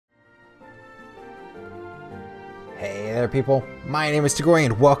Hey there people, my name is Tagori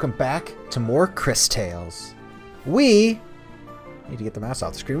and welcome back to more Cris Tales. We need to get the mouse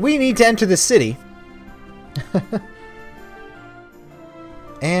off the screen. We need to enter the city.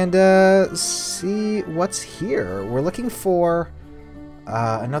 And see what's here. We're looking for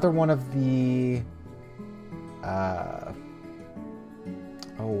another one of the oh,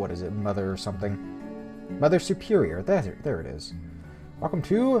 what is it? Mother something. Mother Superior. There it is. Welcome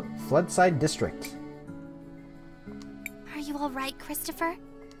to Floodside District. Are you all right, Christopher?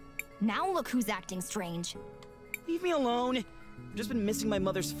 Now look who's acting strange. Leave me alone. I've just been missing my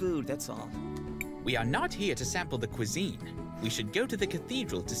mother's food, that's all. We are not here to sample the cuisine. We should go to the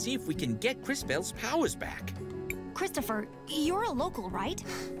cathedral to see if we can get Crisbel's powers back. Christopher, you're a local, right?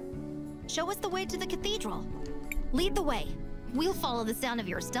 Show us the way to the cathedral. Lead the way. We'll follow the sound of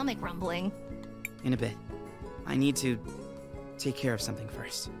your stomach rumbling. In a bit. I need to take care of something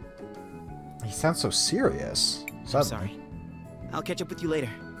first. He sounds so serious. I'm sorry. I'll catch up with you later.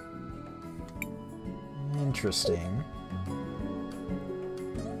 Interesting.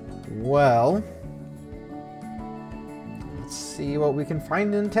 Well, let's see what we can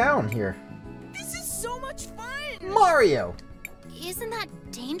find in town here. This is so much fun! Mario! Isn't that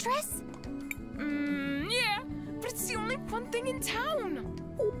dangerous? Yeah, but it's the only fun thing in town.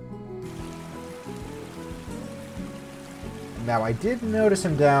 Now, I did notice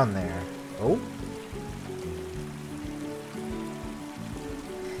him down there. Oh.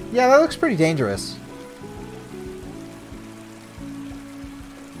 Yeah, that looks pretty dangerous.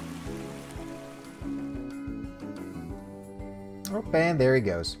 Oh, and there he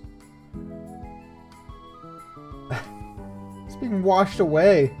goes. He's being washed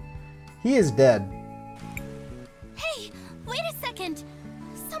away. He is dead. Hey, wait a second.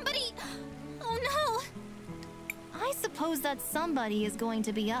 Somebody... Oh no. I suppose that somebody is going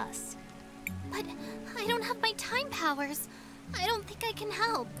to be us. But I don't have my time powers. I don't think I can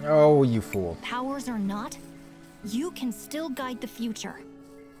help. Oh, you fool. Powers or not, you can still guide the future.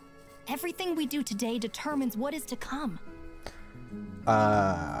 Everything we do today determines what is to come.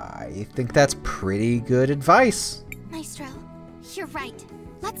 I think that's pretty good advice. Maestro, you're right.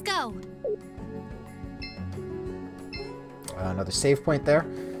 Let's go. Another save point there.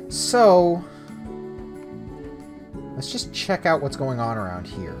 So, let's just check out what's going on around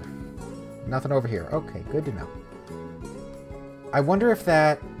here. Nothing over here. Okay, good to know. I wonder if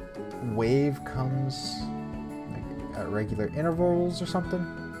that wave comes like at regular intervals or something.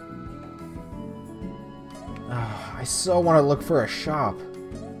 Oh, I so want to look for a shop.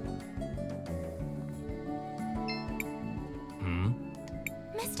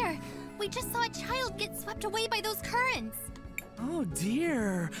 Mister, we just saw a child get swept away by those currents. Oh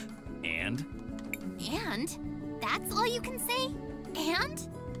dear. And? And? That's all you can say? And?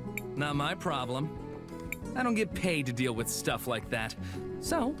 Not my problem. I don't get paid to deal with stuff like that.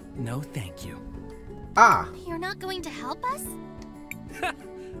 So, no thank you. Ah! You're not going to help us?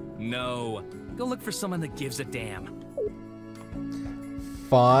 No. Go look for someone that gives a damn.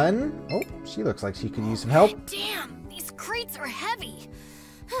 Fun. Oh, she looks like she could use some help. Damn, these crates are heavy.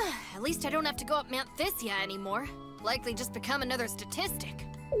 At least I don't have to go up Mount Thysia anymore. Likely just become another statistic.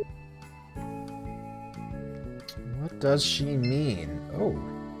 What does she mean? Oh,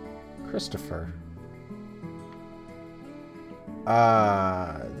 Christopher.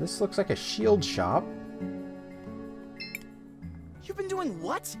 This looks like a shield shop. You've been doing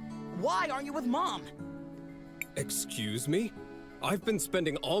what? Why aren't you with Mom? Excuse me? I've been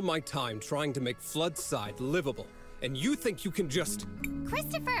spending all my time trying to make Floodside livable, and you think you can just...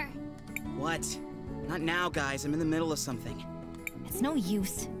 Christopher! What? Not now, guys. I'm in the middle of something. It's no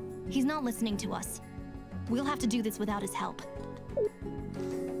use. He's not listening to us. We'll have to do this without his help.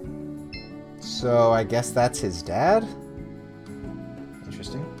 So I guess that's his dad?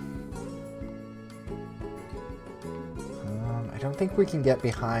 Interesting. I don't think we can get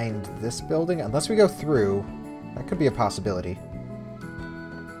behind this building unless we go through. That could be a possibility.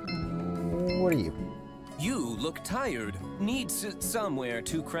 What are you? You look tired. Needs somewhere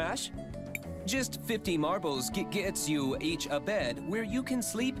to crash? Just 50 marbles gets you each a bed where you can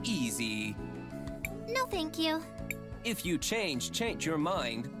sleep easy. No, thank you. If you change your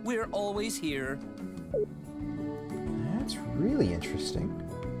mind, we're always here. That's really interesting.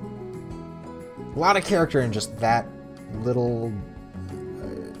 A lot of character in just that little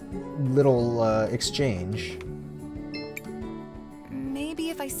exchange. Maybe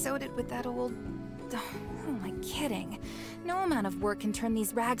if I sewed it with that old... Who am I kidding? No amount of work can turn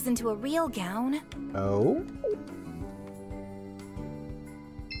these rags into a real gown. Oh?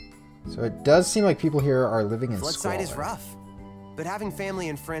 So it does seem like people here are living in squalor. Floodside is rough, but having family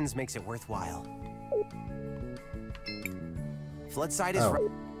and friends makes it worthwhile. Floodside is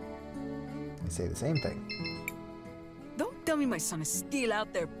Oh. They say the same thing. Don't tell me my son is still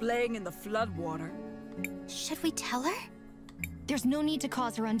out there playing in the floodwater. Should we tell her? There's no need to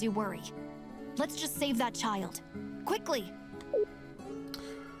cause her undue worry. Let's just save that child. Quickly!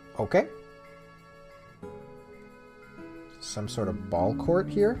 Okay. Some sort of ball court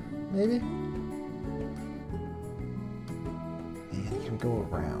here, maybe? And can go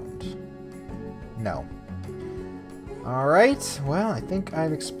around. No. Alright, well, I think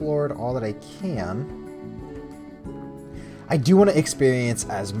I've explored all that I can. I do want to experience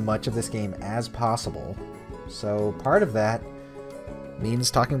as much of this game as possible, so part of that means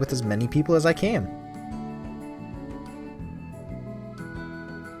talking with as many people as I can.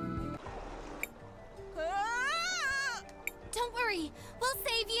 Don't worry, we'll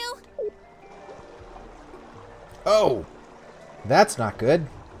save you. Oh! That's not good.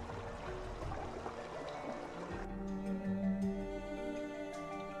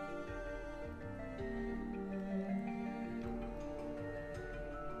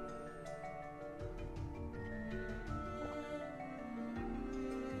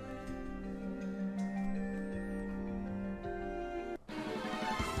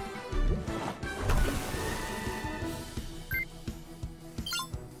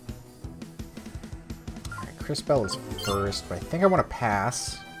 Crispell is first, but I think I want to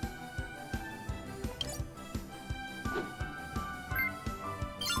pass.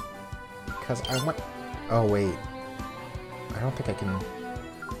 Because I want... Oh, wait. I don't think I can...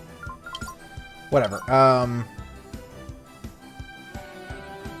 Whatever.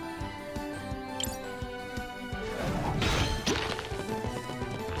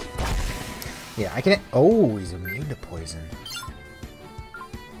 Yeah, I can... Oh, he's immune to poison.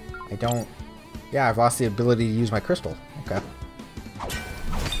 I don't... Yeah, I've lost the ability to use my crystal. Okay.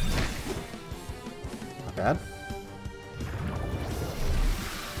 Not bad.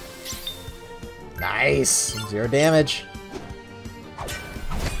 Nice! 0 damage.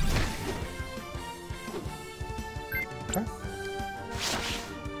 Okay.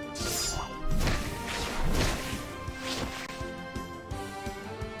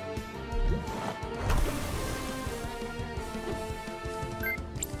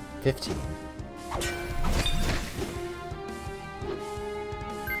 $15.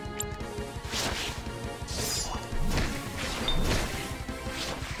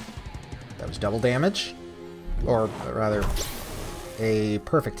 Double damage, or rather a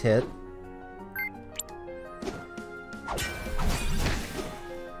perfect hit. I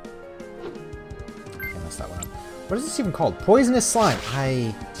messed that one up. What is this even called? Poisonous slime.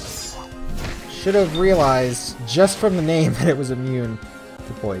 I should have realized just from the name that it was immune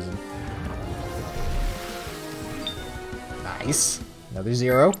to poison. Nice. Another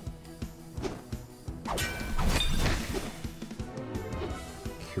 0.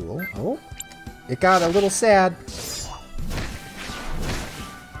 Cool. Oh. It got a little sad.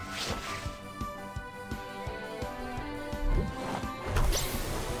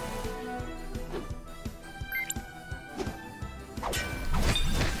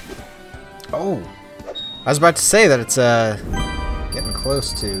 Oh! I was about to say that it's getting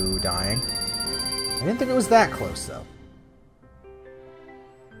close to dying. I didn't think it was that close, though.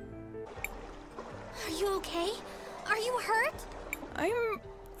 Are you okay? Are you hurt? I'm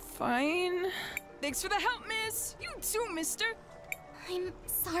fine. Thanks for the help, miss. You too, mister. I'm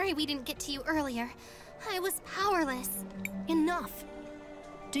sorry we didn't get to you earlier. I was powerless. Enough.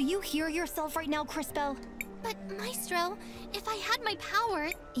 Do you hear yourself right now, Crispell? But, Maestro, if I had my power...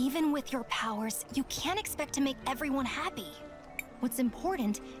 Even with your powers, you can't expect to make everyone happy. What's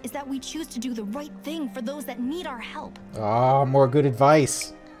important is that we choose to do the right thing for those that need our help. Ah, more good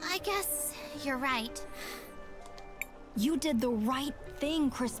advice. I guess you're right. You did the right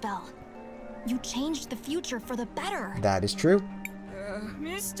thing, Crispell. You changed the future for the better. That is true.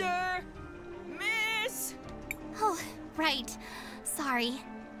 Mister! Miss! Oh, right. Sorry.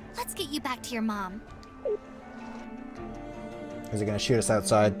 Let's get you back to your mom. Is it going to shoot us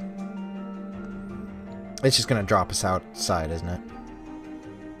outside? It's just going to drop us outside, isn't it?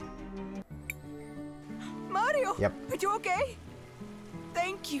 Mario! Yep. Are you okay?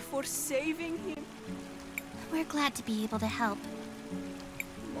 Thank you for saving him. We're glad to be able to help.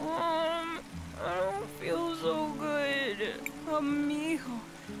 Mom, I don't feel so good. Amigo,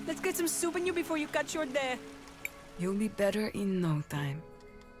 let's get some soup in you before you catch your death. You'll be better in no time.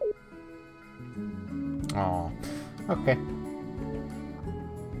 Oh, okay.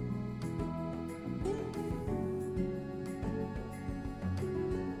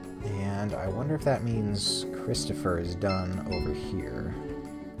 And I wonder if that means Christopher is done over here.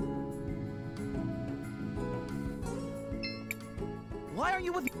 Why aren't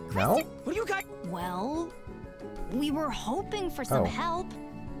you with me? No? What do you guys... Well, we were hoping for some Oh. help.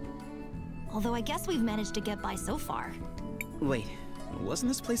 Although I guess we've managed to get by so far. Wait,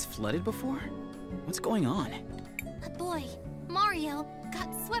 wasn't this place flooded before? What's going on? A boy, Mario, got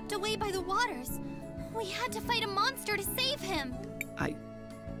swept away by the waters. We had to fight a monster to save him.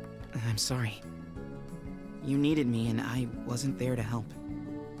 I'm sorry. You needed me and I wasn't there to help.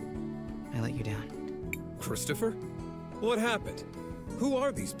 I let you down. Christopher? What happened? Who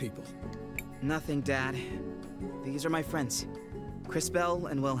are these people? Nothing, Dad. These are my friends. Crisbell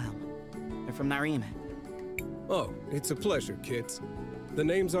and Wilhelm. They're from Narim. Oh, it's a pleasure, kids. The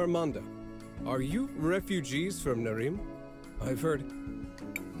name's Armando. Are you refugees from Narim? I've heard...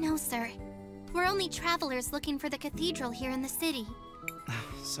 No, sir. We're only travelers looking for the cathedral here in the city.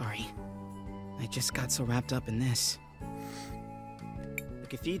 Sorry. I just got so wrapped up in this. The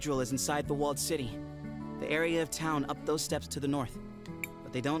cathedral is inside the walled city. The area of town up those steps to the north.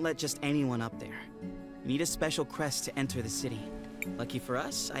 But they don't let just anyone up there. You need a special crest to enter the city. Lucky for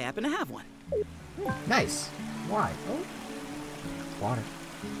us, I happen to have one. Nice. Why? Oh. Water.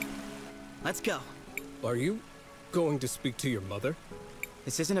 Let's go. Are you going to speak to your mother?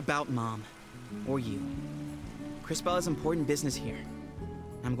 This isn't about Mom. Or you. Crisbell has important business here.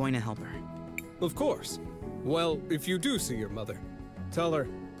 I'm going to help her. Of course. Well, if you do see your mother, tell her...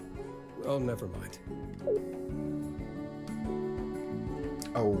 Oh, never mind.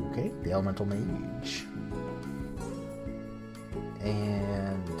 Okay, the elemental mage.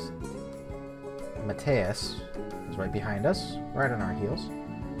 And Mateus is right behind us, right on our heels.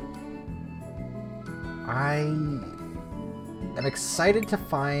 I am excited to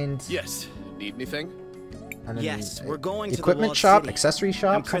find... Yes. Need anything? Yes, we're going to the equipment walled shop, city. accessory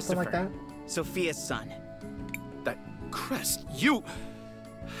shop, I'm something like that. Sophia's son. That crest, you...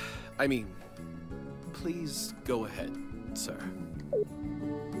 I mean, please go ahead, sir.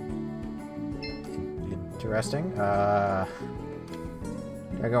 Interesting. Do I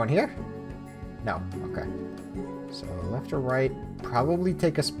go in here? No. Okay. So left or right, probably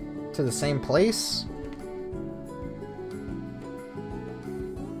take us to the same place.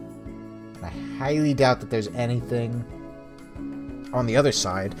 I highly doubt that there's anything on the other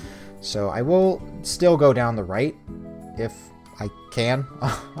side. So I will still go down the right if I can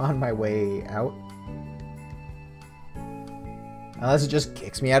on my way out. Unless it just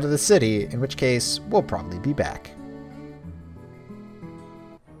kicks me out of the city, in which case we'll probably be back.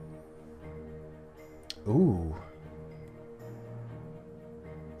 Ooh.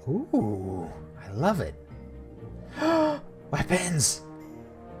 Ooh. I love it. Weapons!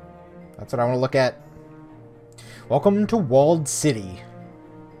 That's what I want to look at. Welcome to Walled City.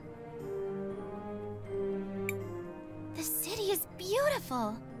 The city is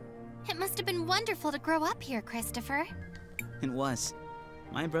beautiful. It must have been wonderful to grow up here, Christopher. It was.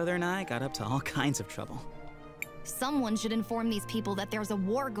 My brother and I got up to all kinds of trouble. Someone should inform these people that there's a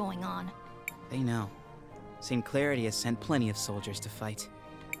war going on. They know. St. Clarity has sent plenty of soldiers to fight.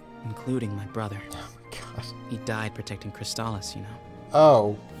 Including my brother. Oh my god. He died protecting Crystalis, you know.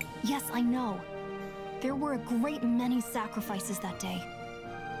 Oh. Yes, I know. There were a great many sacrifices that day.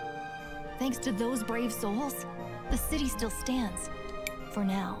 Thanks to those brave souls, the city still stands. For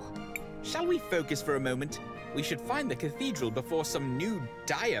now. Shall we focus for a moment? We should find the cathedral before some new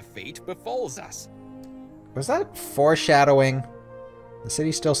dire fate befalls us. Was that foreshadowing? The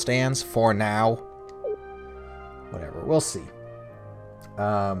city still stands for now. Whatever, we'll see.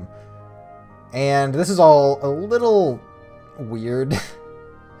 And this is all a little weird.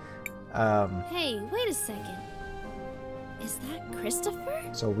 Hey, wait a second. Is that Christopher?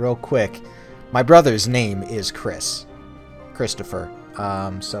 So real quick, my brother's name is Cris. Christopher.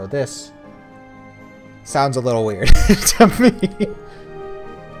 So this sounds a little weird to me.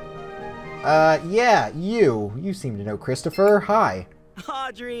 Yeah, you seem to know Christopher. Hi.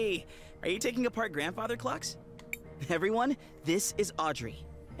 Audrey! Are you taking apart grandfather clocks? Everyone, this is Audrey,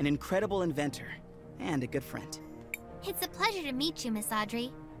 an incredible inventor and a good friend. It's a pleasure to meet you, Miss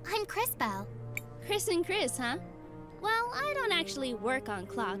Audrey. I'm Crisbell. Chris and Chris, huh? Well, I don't actually work on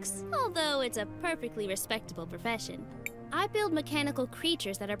clocks, although it's a perfectly respectable profession. I build mechanical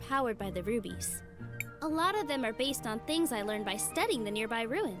creatures that are powered by the rubies. A lot of them are based on things I learned by studying the nearby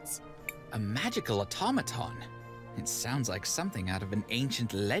ruins. A magical automaton. It sounds like something out of an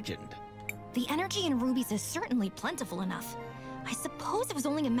ancient legend. The energy in rubies is certainly plentiful enough. I suppose it was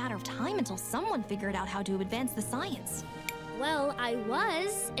only a matter of time until someone figured out how to advance the science. Well, I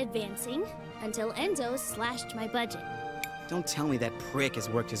was advancing until Enzo slashed my budget. Don't tell me that prick has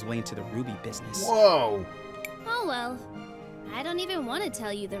worked his way into the ruby business. Whoa! Oh well. I don't even want to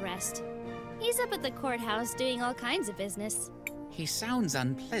tell you the rest. He's up at the courthouse doing all kinds of business. He sounds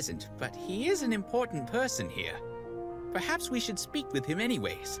unpleasant, but he is an important person here. Perhaps we should speak with him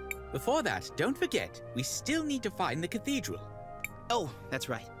anyways. Before that, don't forget, we still need to find the cathedral. Oh, that's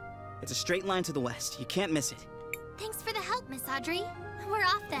right. It's a straight line to the west. You can't miss it. Thanks for the help, Miss Audrey. We're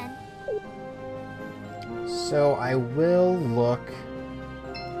off then. So I will look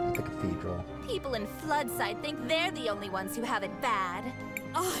at the cathedral. People in Floodside think they're the only ones who have it bad.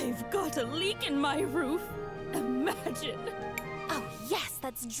 I've got a leak in my roof. Imagine. Oh yes,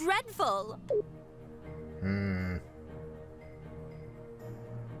 that's dreadful.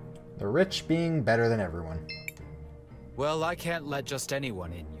 The rich being better than everyone. Well, I can't let just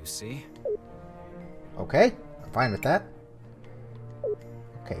anyone in, you see. Okay, I'm fine with that.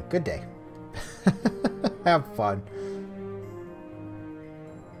 Okay, good day. Have fun.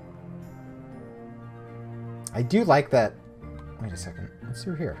 I do like that. Wait a second. What's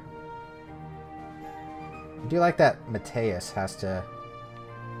through here? I do like that Mateus has to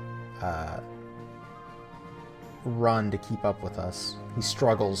run to keep up with us. He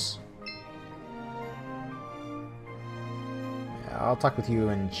struggles. Yeah, I'll talk with you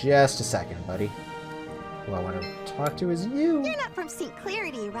in just a second, buddy. Who I want to talk to is you. You're not from St.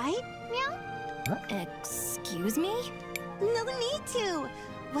 Clarity, right? Meow? What? Excuse me? No need to.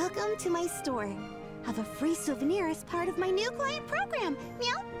 Welcome to my store. Have a free souvenir as part of my new client program.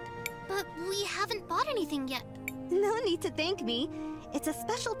 Meow? But we haven't bought anything yet. No need to thank me. It's a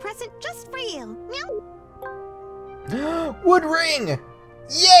special present just for you. Meow? Wood ring!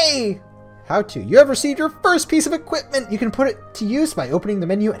 Yay! How to. You have received your first piece of equipment. You can put it to use by opening the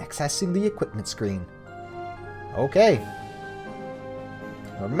menu and accessing the equipment screen. Okay.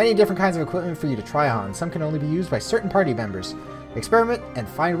 There are many different kinds of equipment for you to try on. Some can only be used by certain party members. Experiment and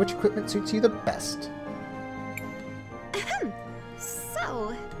find which equipment suits you the best. Ahem.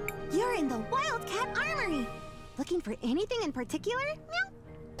 So, you're in the Wildcat Armory. Looking for anything in particular? Meow?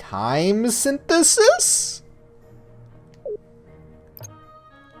 Time synthesis?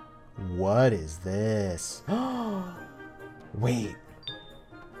 What is this? Wait.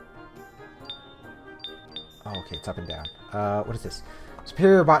 Oh, okay, it's up and down. What is this?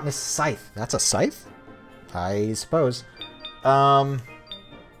 Superior Botanist Scythe. That's a scythe? I suppose.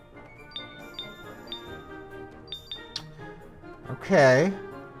 Okay.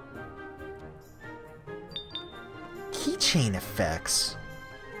 Keychain effects.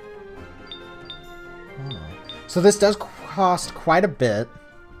 Oh. So this does cost quite a bit.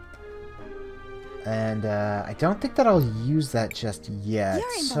 And I don't think that I'll use that just yet.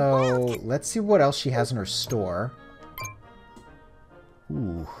 So let's see what else she has in her store.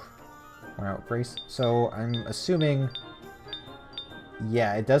 Ooh. Worn out brace. So I'm assuming...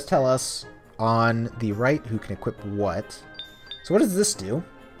 Yeah, it does tell us on the right who can equip what. So what does this do?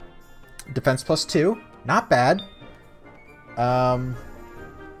 Defense +2. Not bad.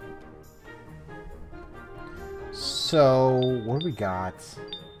 So what do we got?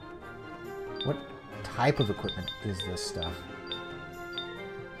 What type of equipment is this stuff?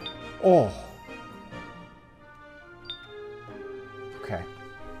 Oh. Okay.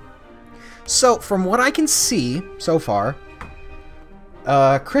 So from what I can see so far,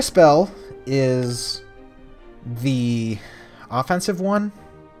 Crisbell is the offensive one.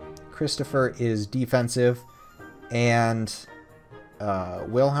 Christopher is defensive. And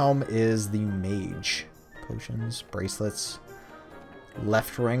Wilhelm is the mage. Potions, bracelets,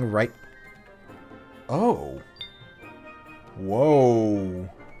 left ring, right... Oh. Whoa.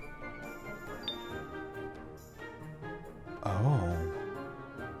 Oh.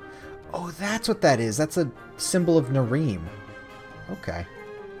 Oh, that's what that is. That's a symbol of Nareem. Okay.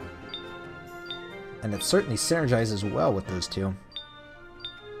 And it certainly synergizes well with those two.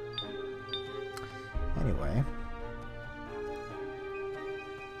 Anyway.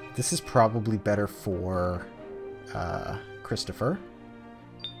 This is probably better for Christopher.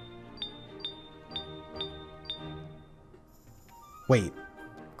 Wait.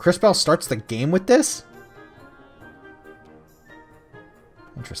 Crisbell starts the game with this?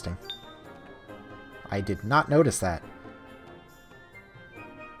 Interesting. I did not notice that.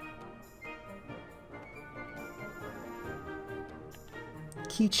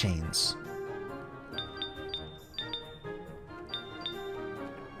 Keychains.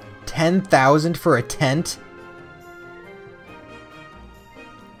 10,000 for a tent?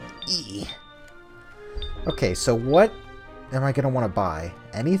 E. Okay, so what am I going to want to buy?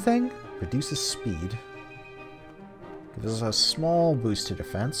 Anything? Reduces speed. Gives us a small boost to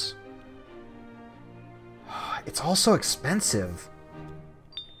defense. It's also expensive.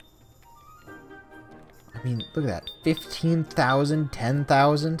 I mean, look at that. 15,000,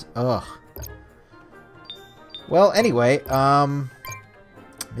 10,000. Ugh. Well, anyway,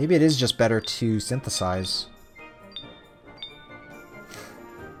 maybe it is just better to synthesize.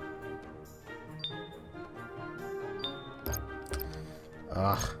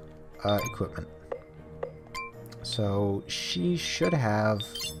 Equipment. So she should have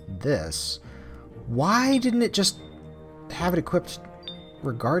this. Why didn't it just have it equipped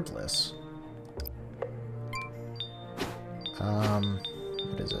regardless?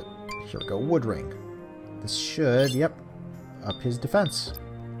 What is it? Here we go. Wood ring. This should, yep, up his defense.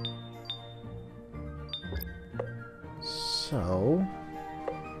 So...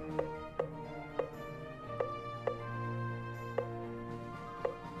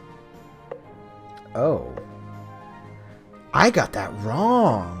 Oh. I got that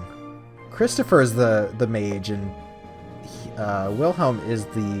wrong. Christopher is the mage, and Wilhelm is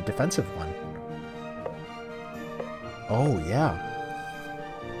the defensive one. Oh, yeah.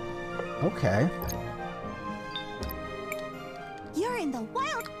 Okay. You're in the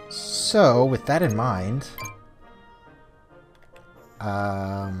wild. So, with that in mind,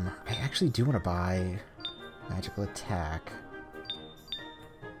 I actually do want to buy magical attack.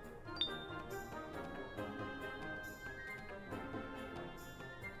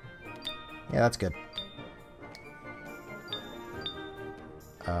 Yeah, that's good.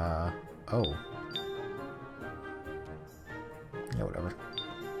 Oh. Yeah, whatever.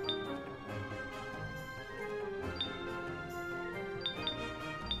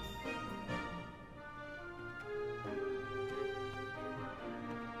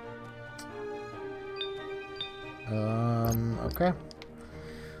 Okay.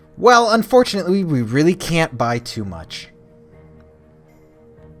 Well, unfortunately, we really can't buy too much.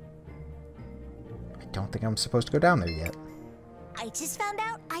 I don't think I'm supposed to go down there yet. I just found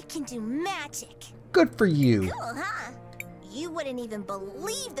out I can do magic. Good for you. Cool, huh? You wouldn't even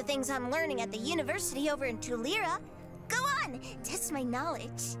believe the things I'm learning at the university over in Tulira. Go on, test my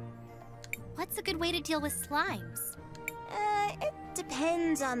knowledge. What's a good way to deal with slimes? It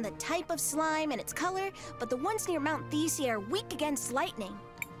depends on the type of slime and its color, but the ones near Mount Thesia are weak against lightning.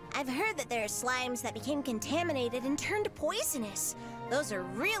 I've heard that there are slimes that became contaminated and turned poisonous. Those are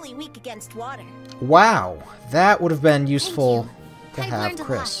really weak against water. Wow, that would have been useful to have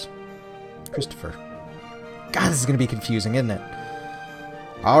Chris. Christopher. God, this is going to be confusing, isn't it?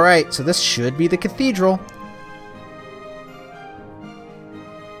 Alright, so this should be the cathedral.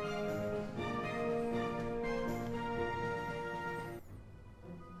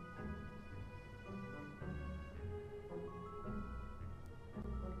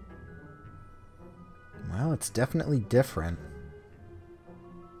 Well, it's definitely different.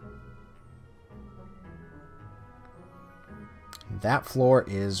 That floor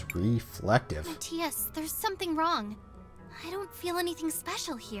is reflective. Matthias, there's something wrong. I don't feel anything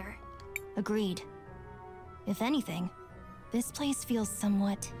special here. Agreed. If anything, this place feels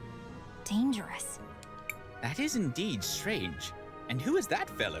somewhat dangerous. That is indeed strange. And who is that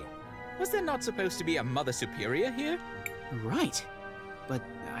fellow? Was there not supposed to be a Mother Superior here? Right. But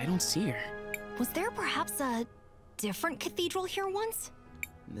I don't see her. Was there perhaps a different cathedral here once?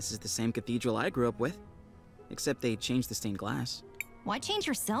 This is the same cathedral I grew up with. Except they changed the stained glass. Why change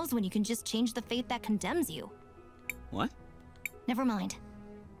yourselves when you can just change the fate that condemns you? What? Never mind.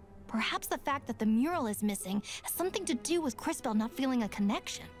 Perhaps the fact that the mural is missing has something to do with Crisbell not feeling a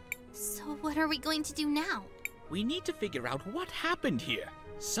connection. So what are we going to do now? We need to figure out what happened here.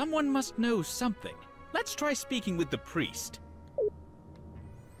 Someone must know something. Let's try speaking with the priest.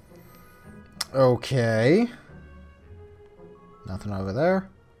 Okay. Nothing over there.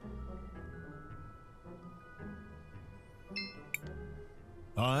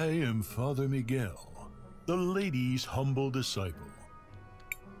 I am Father Miguel, the lady's humble disciple.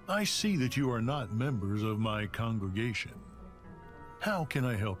 I see that you are not members of my congregation. How can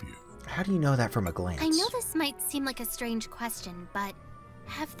I help you? How do you know that from a glance? I know this might seem like a strange question, but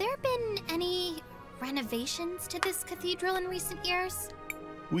have there been any renovations to this cathedral in recent years?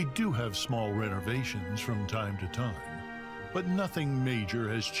 We do have small renovations from time to time, but nothing major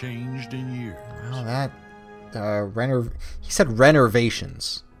has changed in years. Well, that... he said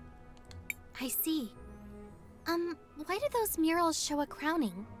renovations. I see. Why do those murals show a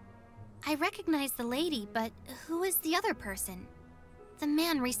crowning? I recognize the lady, but who is the other person? The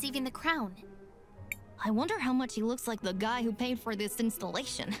man receiving the crown. I wonder how much he looks like the guy who paid for this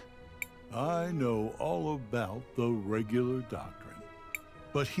installation. I know all about the regular doctrine.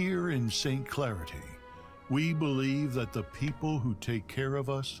 But here in St. Clarity, we believe that the people who take care of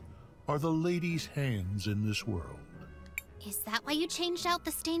us are the lady's hands in this world. Is that why you changed out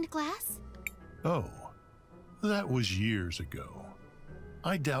the stained glass? Oh, that was years ago.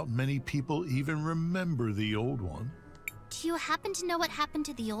 I doubt many people even remember the old one. Do you happen to know what happened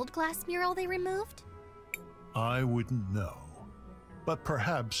to the old glass mural they removed? I wouldn't know. But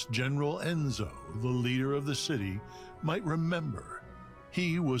perhaps General Enzo, the leader of the city, might remember.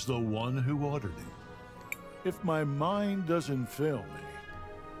 He was the one who ordered it. If my mind doesn't fail me,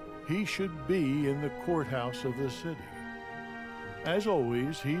 he should be in the courthouse of the city. As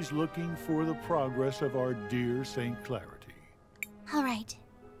always, he's looking for the progress of our dear St. Clarity. All right.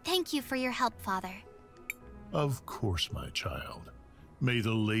 Thank you for your help, Father. Of course, my child. May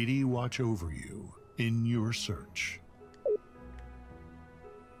the lady watch over you in your search.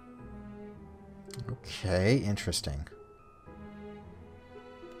 Okay, interesting.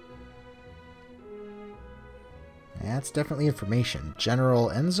 That's definitely information. General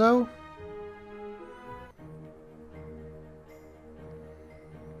Enzo?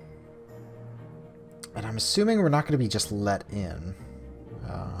 And I'm assuming we're not going to be just let in.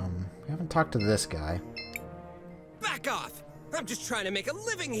 We haven't talked to this guy. Back off! I'm just trying to make a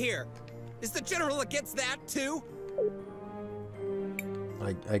living here! Is the General against that, too?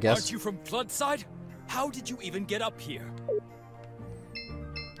 I guess... Aren't you from Floodside? How did you even get up here?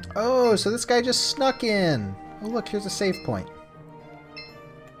 Oh, so this guy just snuck in! Oh look, here's a save point.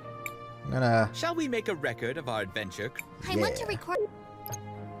 I'm gonna... Shall we make a record of our adventure? I want to record...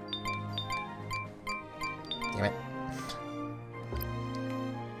 Damn it.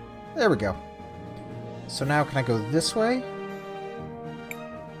 There we go. So now can I go this way?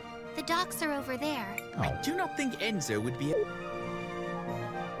 The docks are over there. Oh. I do not think Enzo would be...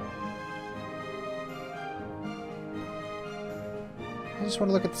 I just want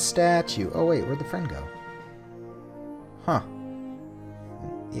to look at the statue. Oh wait, where'd the friend go? Huh.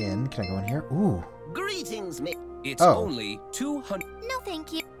 In. Can I go in here? Ooh. Greetings, mate. It's Oh. only 200. No,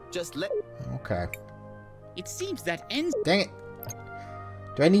 thank you. Just let. Okay. It seems that Enzo... Dang it.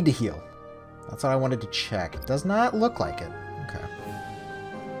 Do I need to heal? That's what I wanted to check. It does not look like it. Okay.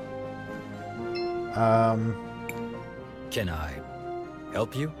 Can I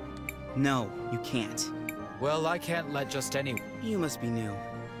help you? No, you can't. Well, I can't let just any... You must be new.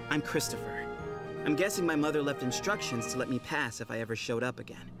 I'm Christopher. I'm guessing my mother left instructions to let me pass if I ever showed up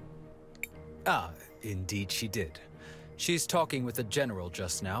again. Ah, indeed she did. She's talking with the General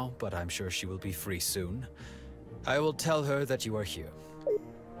just now, but I'm sure she will be free soon. I will tell her that you are here.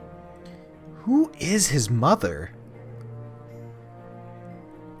 Who is his mother?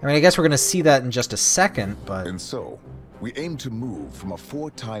 I mean, I guess we're going to see that in just a second, but... And so, we aim to move from a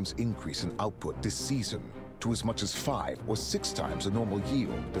 4 times increase in output this season to as much as 5 or 6 times the normal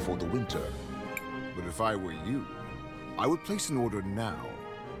yield before the winter. But if I were you, I would place an order now.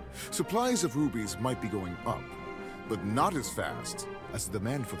 Supplies of rubies might be going up, but not as fast as the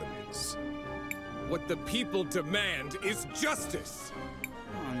demand for them is. What the people demand is justice!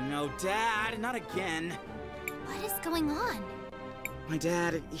 Oh no, Dad, not again. What is going on? My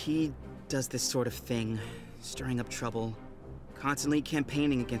dad, he does this sort of thing, stirring up trouble, constantly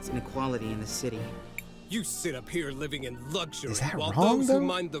campaigning against inequality in the city. You sit up here living in luxury, Is that while wrong, those though? who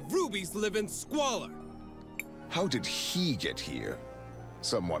mine the rubies live in squalor. How did he get here?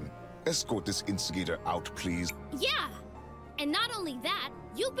 Someone, escort this instigator out, please. Yeah! And not only that,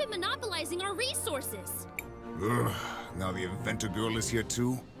 you've been monopolizing our resources. Ugh, now the inventor girl is here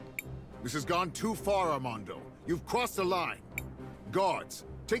too? This has gone too far, Armando. You've crossed the line. Guards,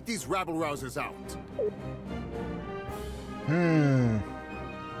 take these rabble-rousers out.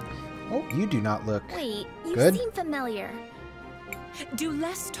 Oh, you do not look Wait, you good. seem familiar. Do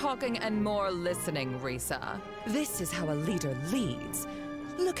less talking and more listening, Risa. This is how a leader leads.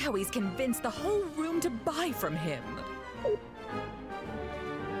 Look how he's convinced the whole room to buy from him.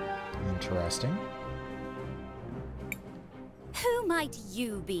 Interesting. Who might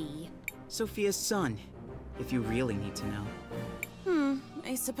you be? Sophia's son, if you really need to know.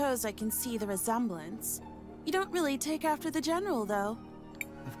 I suppose I can see the resemblance. You don't really take after the General, though.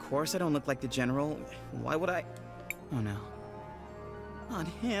 Of course I don't look like the General. Why would I? Oh no. Not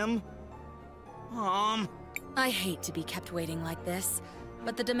him. I hate to be kept waiting like this,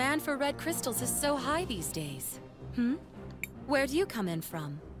 but the demand for red crystals is so high these days. Where do you come in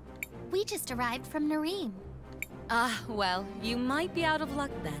from? We just arrived from Nareem. Ah, well, you might be out of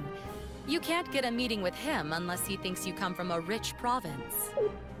luck then. You can't get a meeting with him unless he thinks you come from a rich province.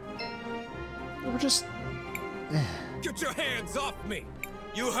 We're just... Get your hands off me!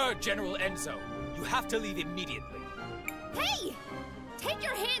 You heard General Enzo. You have to leave immediately. Hey! Take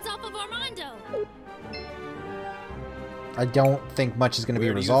your hands off of Armando! I don't think much is going to be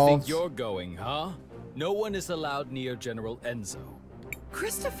Where resolved. do you think you're going, huh? No one is allowed near General Enzo.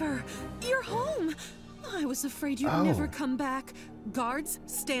 Christopher, you're home! I was afraid you'd never come back. Guards,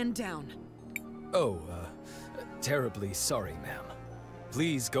 stand down. Oh, terribly sorry, ma'am.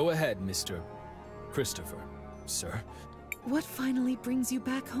 Please go ahead, Mr. Christopher, sir. What finally brings you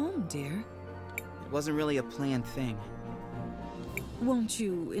back home, dear? It wasn't really a planned thing. Won't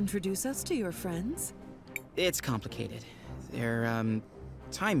you introduce us to your friends? It's complicated. They're,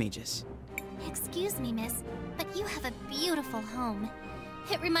 time mages. Excuse me, miss, but you have a beautiful home.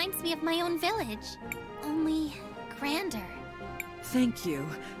 It reminds me of my own village, only grander. Thank you.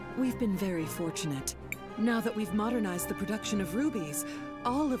 We've been very fortunate. Now that we've modernized the production of rubies,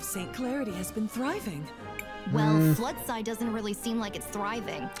 all of St. Clarity has been thriving. Well, Floodside doesn't really seem like it's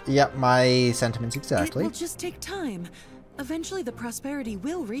thriving. Yep, my sentiments exactly. It will just take time. Eventually the prosperity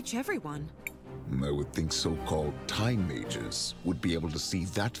will reach everyone. I would think so-called time mages would be able to see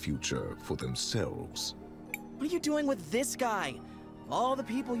that future for themselves. What are you doing with this guy? All the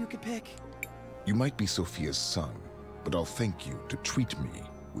people you could pick. You might be Sophia's son, but I'll thank you to treat me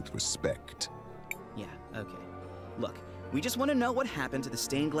with respect. Yeah, okay. Look, we just want to know what happened to the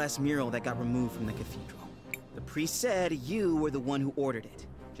stained glass mural that got removed from the cathedral. The priest said you were the one who ordered it.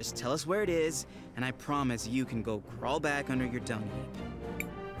 Just tell us where it is, and I promise you can go crawl back under your dung heap.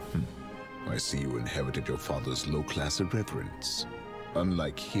 I see you inherited your father's low-class irreverence.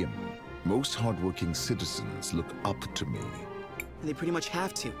 Unlike him, most hardworking citizens look up to me. They pretty much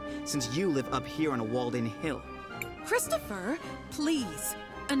have to, since you live up here on a walled-in hill. Christopher, please,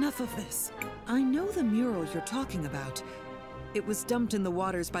 enough of this. I know the mural you're talking about. It was dumped in the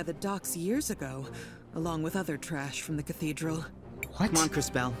waters by the docks years ago, along with other trash from the cathedral. What? Come on,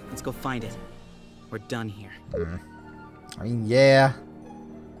 Crispell, let's go find it. We're done here. I mean, yeah.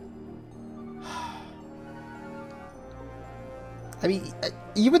 I mean,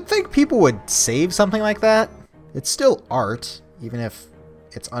 you would think people would save something like that. It's still art, even if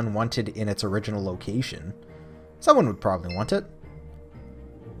it's unwanted in its original location. Someone would probably want it.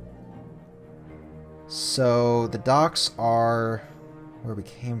 So, the docks are where we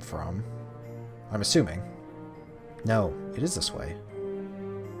came from. I'm assuming. No, it is this way.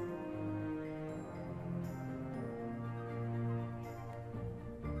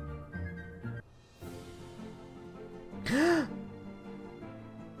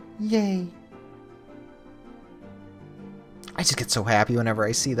 Yay. I just get so happy whenever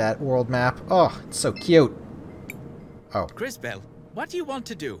I see that world map. Oh, it's so cute. Oh. Crisbell, what do you want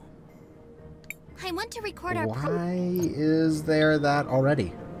to do? I want to record our Why is there that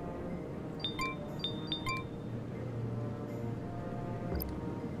already?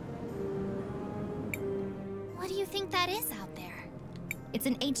 What do you think that is out there? It's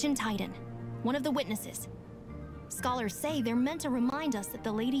an ancient titan, one of the witnesses. Scholars say they're meant to remind us that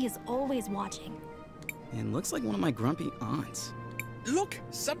the lady is always watching. And looks like one of my grumpy aunts. Look,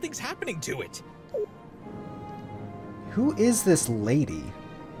 something's happening to it. Who is this lady?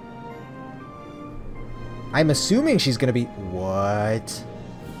 I'm assuming she's gonna be... What?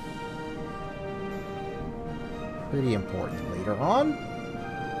 Pretty important later on?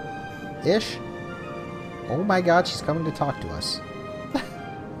 Ish? Oh my god, she's coming to talk to us.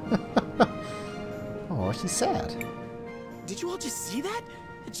 Oh, she's sad. Did you all just see that?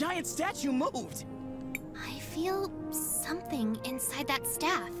 The giant statue moved! I feel something inside that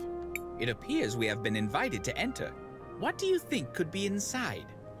staff. It appears we have been invited to enter. What do you think could be inside?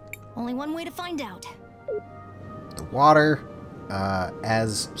 Only one way to find out. The water,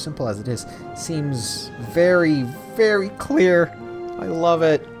 as simple as it is, seems very, very clear. I love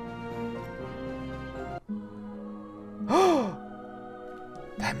it. Oh!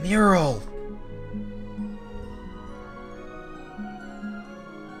 That mural!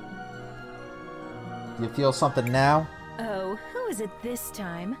 Do you feel something now? Oh, who is it this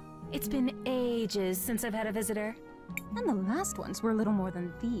time? It's been ages since I've had a visitor. And the last ones were little more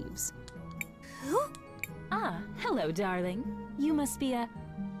than thieves. Who? Ah, hello, darling. You must be a...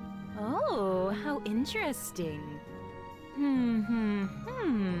 Oh, how interesting.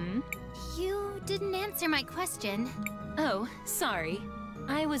 You didn't answer my question. Oh, sorry.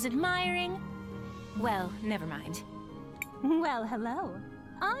 I was admiring... Well, never mind. Well, hello.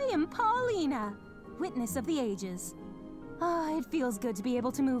 I am Paulina, witness of the ages. Ah, it feels good to be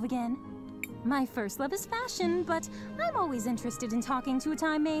able to move again. My first love is fashion, but I'm always interested in talking to a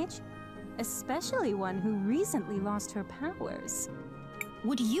time mage. Especially one who recently lost her powers.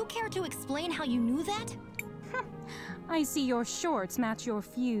 Would you care to explain how you knew that? I see your shorts match your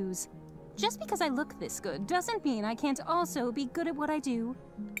fuse. Just because I look this good doesn't mean I can't also be good at what I do.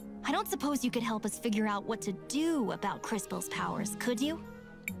 I don't suppose you could help us figure out what to do about Crispell's powers, could you?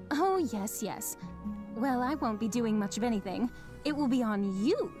 Oh, yes, yes. Well, I won't be doing much of anything. It will be on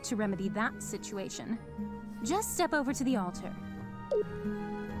you to remedy that situation. Just step over to the altar.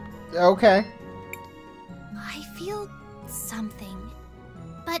 Okay. I feel something,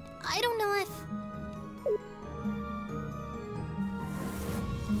 but I don't know if...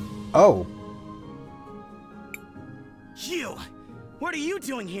 Oh. You! What are you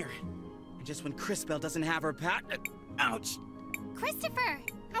doing here? And just when Crisbell doesn't have her pat... ouch! Christopher!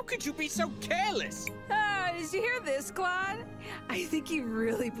 How could you be so careless? Did you hear this, Claude? I think he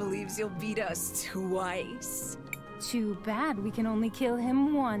really believes you'll beat us twice. Too bad we can only kill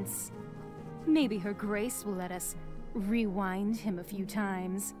him once. Maybe Her Grace will let us rewind him a few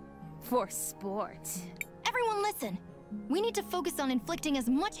times. For sport. Everyone listen! We need to focus on inflicting as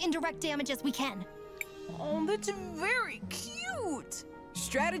much indirect damage as we can. Oh, that's very cute!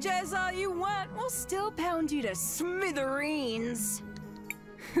 Strategize all you want, we'll still pound you to smithereens.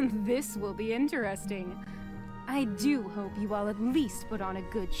 This will be interesting. I do hope you all at least put on a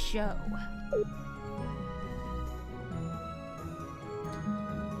good show.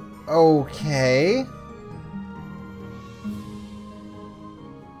 Okay.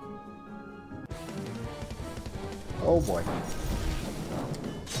 Oh boy.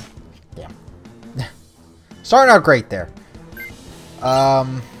 Damn. Starting out great there.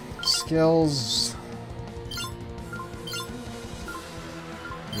 Skills.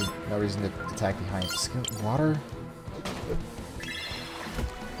 No reason to attack behind. Skill. Water.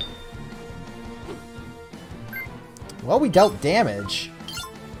 Well, we dealt damage.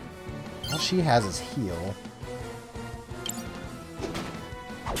 All she has is heal.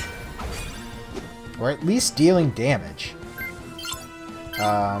 Or at least dealing damage.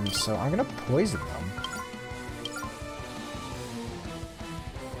 So I'm gonna poison them.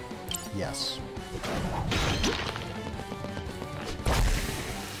 Yes.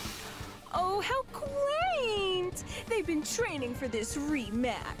 Oh, how quaint! They've been training for this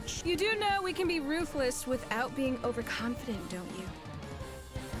rematch. You do know we can be ruthless without being overconfident, don't you?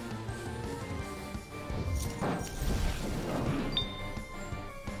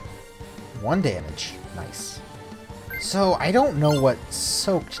 One damage. Nice. So, I don't know what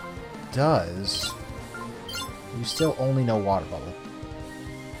Soaked does. You still only know Water Bubble.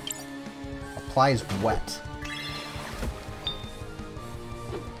 Applies Wet.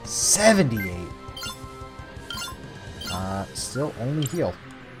 78. Still only heal.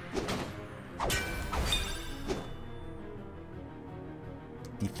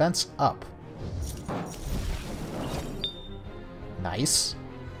 Defense up. Nice.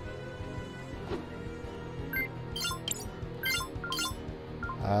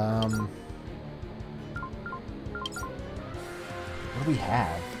 What do we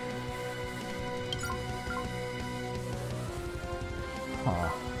have? Huh.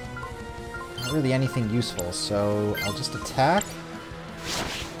 Not really anything useful, so I'll just attack.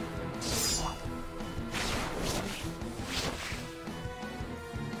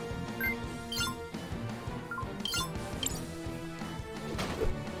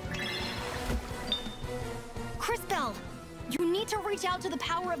 Crisbell! You need to reach out to the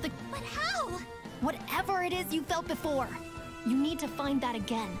power of the... But how? Whatever it is you felt before. You need to find that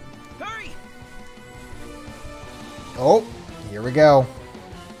again. Hurry! Oh, here we go.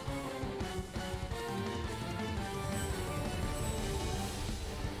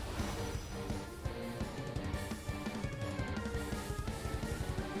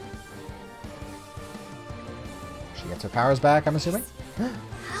 She gets her powers back, I'm assuming?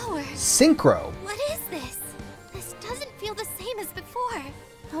 Power? Synchro! What is this? This doesn't feel the same as before.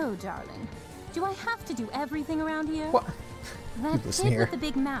 Oh, darling. Do I have to do everything around here? What? That Listen kid here. with the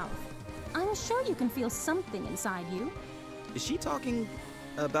big mouth. I'm sure you can feel something inside you. Is she talking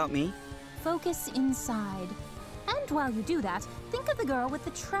about me? Focus inside. And while you do that, think of the girl with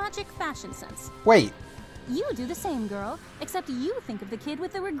the tragic fashion sense. Wait. You do the same, girl, except you think of the kid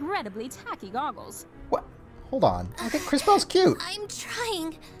with the regrettably tacky goggles. What? Hold on. I think Crisbell's cute. I'm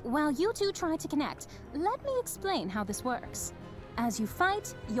trying. While you two try to connect, let me explain how this works. As you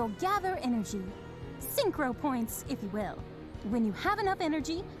fight, you'll gather energy. Synchro points, if you will. When you have enough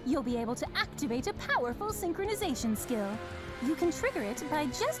energy, you'll be able to activate a powerful synchronization skill. You can trigger it by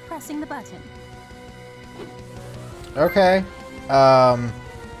just pressing the button. Okay.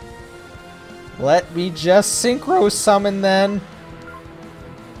 Let me just synchro summon then.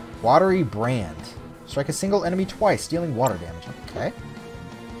 Watery Brand. Strike a single enemy twice, dealing water damage. Okay.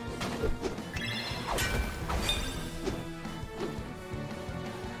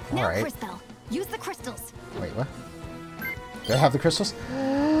 Now, Alright. Crisbell, use the crystals. Wait, what? Do I have the crystals?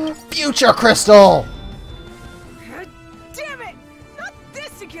 Future Crystal! God damn it! Not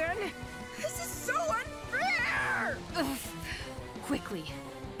this again! This is so unfair! Ugh.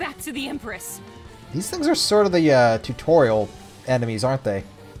 to the Empress. These things are sort of the tutorial enemies, aren't they?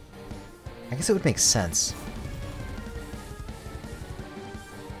 I guess it would make sense.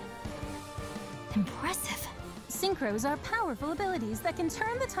 Impressive. Synchros are powerful abilities that can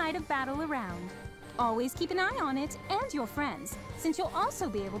turn the tide of battle around. Always keep an eye on it and your friends, since you'll also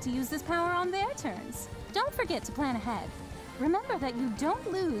be able to use this power on their turns. Don't forget to plan ahead. Remember that you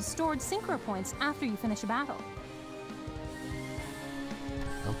don't lose stored synchro points after you finish a battle.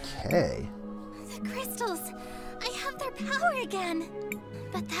 Okay. The crystals! I have their power again!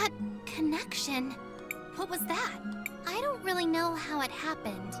 But that connection... What was that? I don't really know how it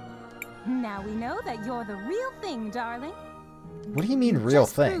happened. Now we know that you're the real thing, darling. What do you mean, real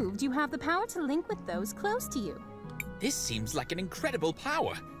Just thing? proved you have the power to link with those close to you. This seems like an incredible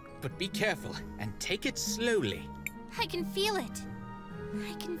power, but be careful and take it slowly. I can feel it.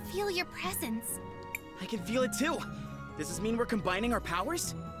 I can feel your presence. I can feel it too. Does this mean we're combining our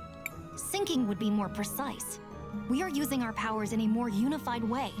powers? Syncing would be more precise. We are using our powers in a more unified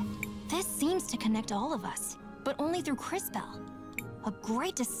way. This seems to connect all of us, but only through Crispell. A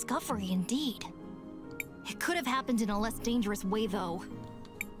great discovery indeed. It could have happened in a less dangerous way, though.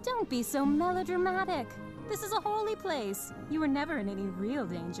 Don't be so melodramatic. This is a holy place. You were never in any real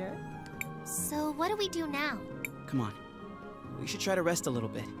danger. So what do we do now? Come on. We should try to rest a little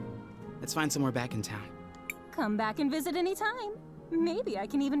bit. Let's find somewhere back in town. Come back and visit any time. Maybe I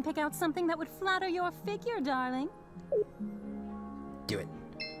can even pick out something that would flatter your figure, darling. Do it.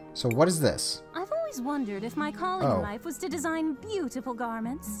 So what is this? I've always wondered if my calling in life was to design beautiful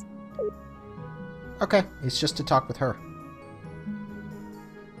garments. Okay, it's just to talk with her.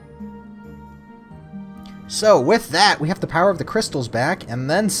 So, with that, we have the power of the crystals back, and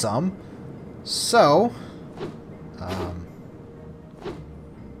then some. So...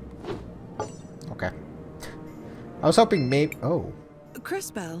 okay. I was hoping maybe... Oh.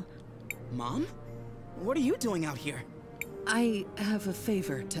 Crispell. Mom? What are you doing out here? I have a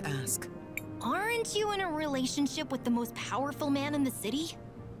favor to ask. Aren't you in a relationship with the most powerful man in the city?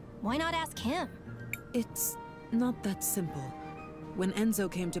 Why not ask him? It's not that simple. When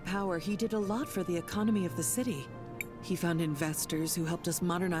Enzo came to power, he did a lot for the economy of the city. He found investors who helped us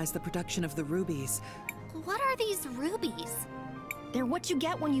modernize the production of the rubies. What are these rubies? They're what you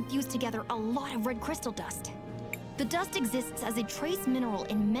get when you fuse together a lot of red crystal dust. The dust exists as a trace mineral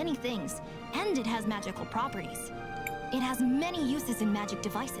in many things, and it has magical properties. It has many uses in magic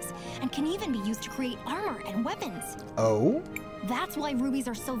devices, and can even be used to create armor and weapons. Oh? That's why rubies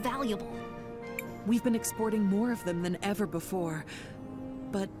are so valuable. We've been exporting more of them than ever before.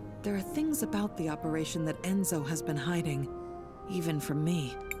 But there are things about the operation that Enzo has been hiding, even from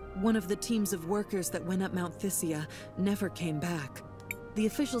me. One of the teams of workers that went up Mount Thysia never came back. The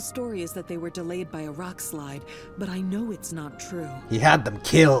official story is that they were delayed by a rock slide, but I know it's not true. He had them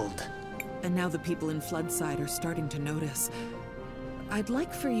killed. And now the people in Floodside are starting to notice. I'd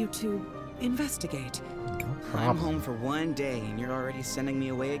like for you to investigate. No problem. I'm home for one day and you're already sending me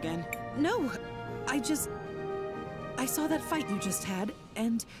away again? No, I saw that fight you just had,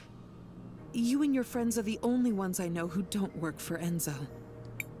 and you and your friends are the only ones I know who don't work for Enzo.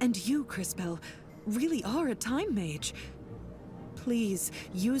 And you, Crispell, really are a time mage. Please,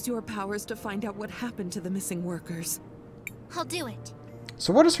 use your powers to find out what happened to the missing workers. I'll do it.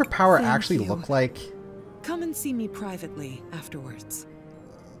 So what does her power Thank actually you. look like? Come and see me privately afterwards.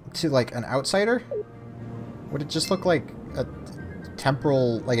 To, like, an outsider? Would it just look like a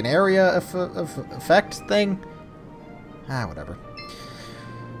temporal, like an area of effect thing? Ah, whatever.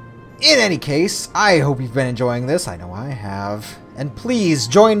 In any case, I hope you've been enjoying this. I know I have. And please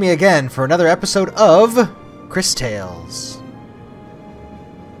join me again for another episode of Cris Tales.